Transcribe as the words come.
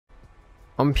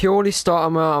I'm purely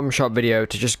starting my item shop video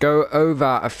to just go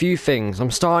over a few things.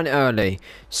 I'm starting early,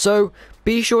 so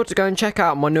be sure to go and check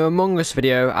out my new Among Us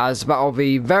video, as that will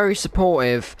be very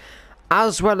supportive.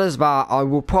 As well as that, I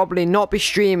will probably not be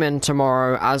streaming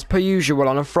tomorrow as per usual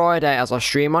on a Friday, as I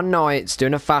stream on nights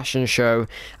doing a fashion show,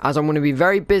 as I'm going to be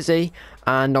very busy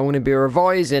and I'm going to be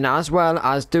revising as well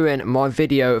as doing my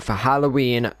video for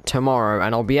Halloween tomorrow,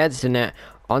 and I'll be editing it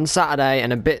on Saturday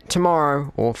and a bit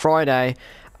tomorrow or Friday,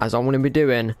 as I'm going to be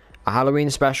doing a Halloween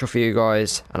special for you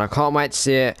guys, and I can't wait to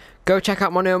see it. Go check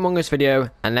out my new Among Us video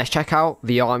and let's check out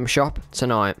the item shop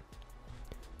tonight.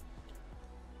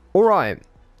 Alright.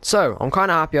 So, I'm kind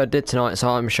of happy I did tonight's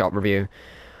item shop review.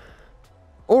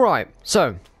 Alright,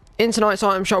 so, in tonight's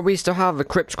item shop we still have the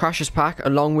Crypt Crashers pack,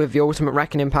 along with the Ultimate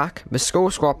Reckoning pack, the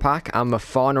Skull Squad pack, and the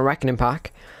Final Reckoning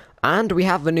pack. And we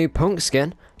have the new Punk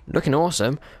skin, looking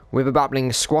awesome, with the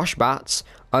Babbling Squash Bats,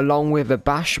 along with the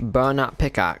Bash Burnout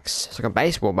pickaxe. It's like a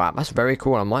baseball bat, that's very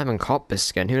cool. I might even cop this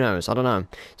skin, who knows, I don't know.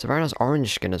 It's a very nice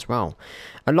orange skin as well.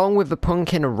 Along with the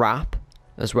Pumpkin Wrap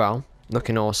as well,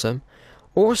 looking awesome.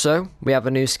 Also, we have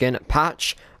a new skin,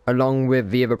 Patch, along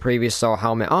with the other previous style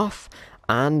helmet off,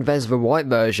 and there's the white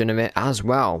version of it as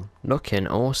well, looking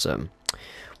awesome.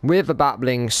 With the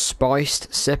Babbling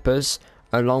Spiced Sippers,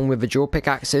 along with the dual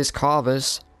pickaxes,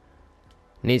 carvers.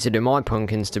 Need to do my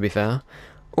pumpkins, to be fair.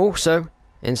 Also,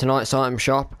 in tonight's item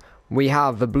shop, we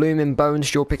have the Blooming Bones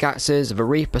dual pickaxes, the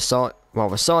Reaper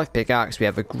the Scythe pickaxe, we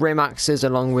have the Grim axes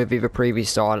along with the previous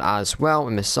style as well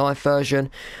in the Scythe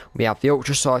version. We have the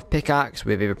Ultra Scythe pickaxe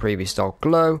with the previous style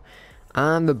glow,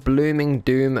 and the Blooming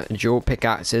Doom dual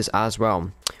pickaxes as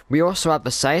well. We also have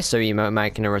the Say So emote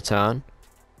making a return.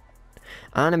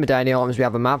 And in the daily items we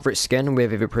have a Maverick skin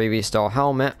with the previous style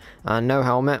helmet and no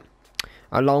helmet,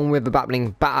 along with the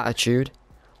Babbling Bat Attitude.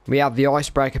 We have the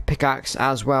Icebreaker pickaxe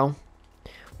as well.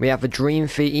 We have the Dream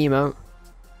Feet emote.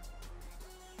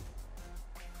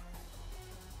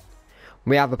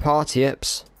 We have the Party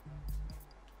Ips.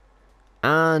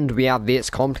 And we have the It's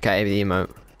Complicated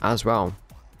emote as well.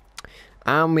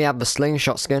 And we have the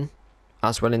Slingshot skin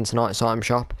as well in tonight's item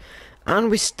shop. And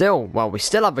we still have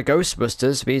the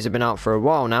Ghostbusters. These have been out for a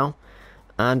while now.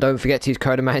 And don't forget to use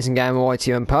code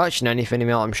AmazingGamerYT when purchasing anything in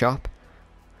the item shop.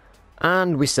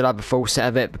 And we still have a full set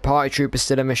of it. The Party Trooper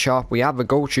still in the shop. We have the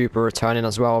Gold Trooper returning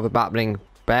as well, the Babbling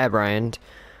Bear-brained.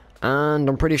 And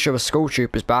I'm pretty sure the Skull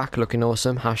Trooper's back, looking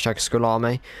awesome. Hashtag Skull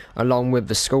Army. Along with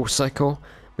the Skull Sickle.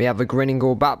 We have the Grinning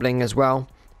Ghoul Babbling as well.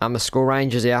 And the Skull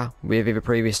Rangers here with the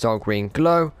previous style green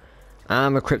glow.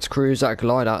 And the Crypt Cruiser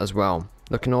Glider as well.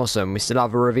 Looking awesome. We still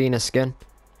have a Ravina skin.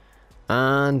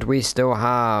 And we still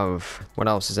have... what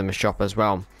else is in the shop as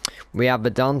well? We have the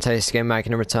Dante skin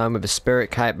making a return with the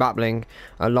Spirit Cape Babbling,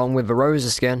 along with the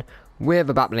Rosa skin with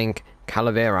the Babbling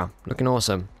Calavera. Looking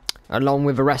awesome. Along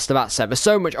with the rest of that set. There's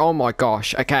so much, oh my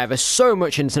gosh. Okay, there's so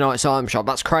much in tonight's item shop.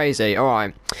 That's crazy.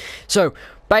 Alright. So,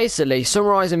 basically,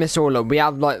 summarising this all up, we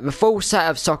have like the full set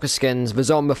of soccer skins, the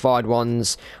zombified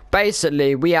ones.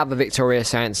 Basically, we have the Victoria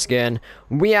Saint skin.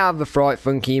 We have the Fright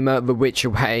Funk emote, the Witch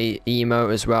Away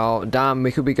emote as well. Damn,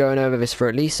 we could be going over this for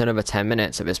at least another 10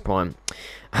 minutes at this point.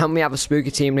 And we have a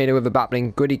Spooky Team Leader with the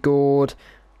Babbling Goody Gourd.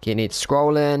 You need to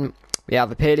scroll in. We have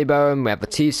the Peely Bone. We have the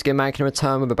Teeth skin making a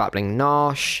return with the Babbling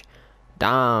Nosh.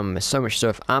 Damn, there's so much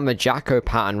stuff. And the Jacko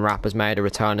pattern wrap has made a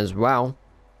return as well.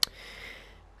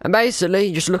 And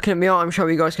basically, just looking at the item shop,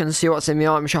 you guys can see what's in the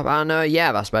item shop. And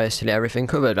yeah, that's basically everything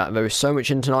covered. There is so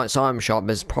much in tonight's item shop.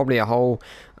 There's probably a whole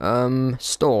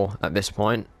store at this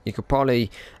point. You could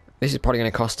probably... this is probably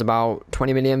going to cost about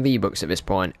 20 million V-Bucks at this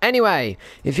point. Anyway,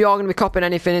 if you are going to be copping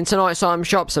anything in tonight's item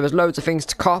shop, so there's loads of things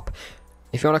to cop.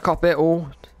 If you want to cop it all,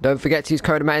 don't forget to use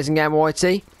code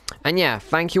AmazingGamerYT. And yeah,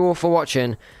 thank you all for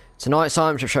watching tonight's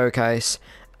item shop showcase.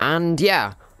 And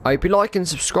yeah, I hope you like and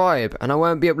subscribe. And I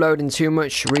won't be uploading too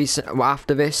much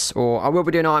after this. Or I will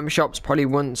be doing item shops probably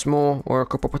once more or a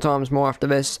couple of times more after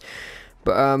this.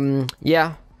 But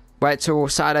yeah. Wait till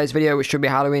Saturday's video, which should be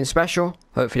a Halloween special.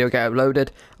 Hopefully it'll get uploaded.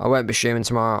 I won't be streaming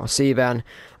tomorrow. I'll see you then.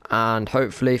 And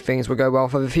hopefully things will go well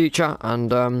for the future.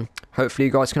 And hopefully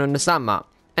you guys can understand that.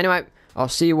 Anyway, I'll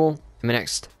see you all in the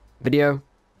next video.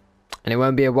 And it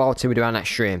won't be a while till we do our next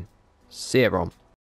stream. See you, everyone.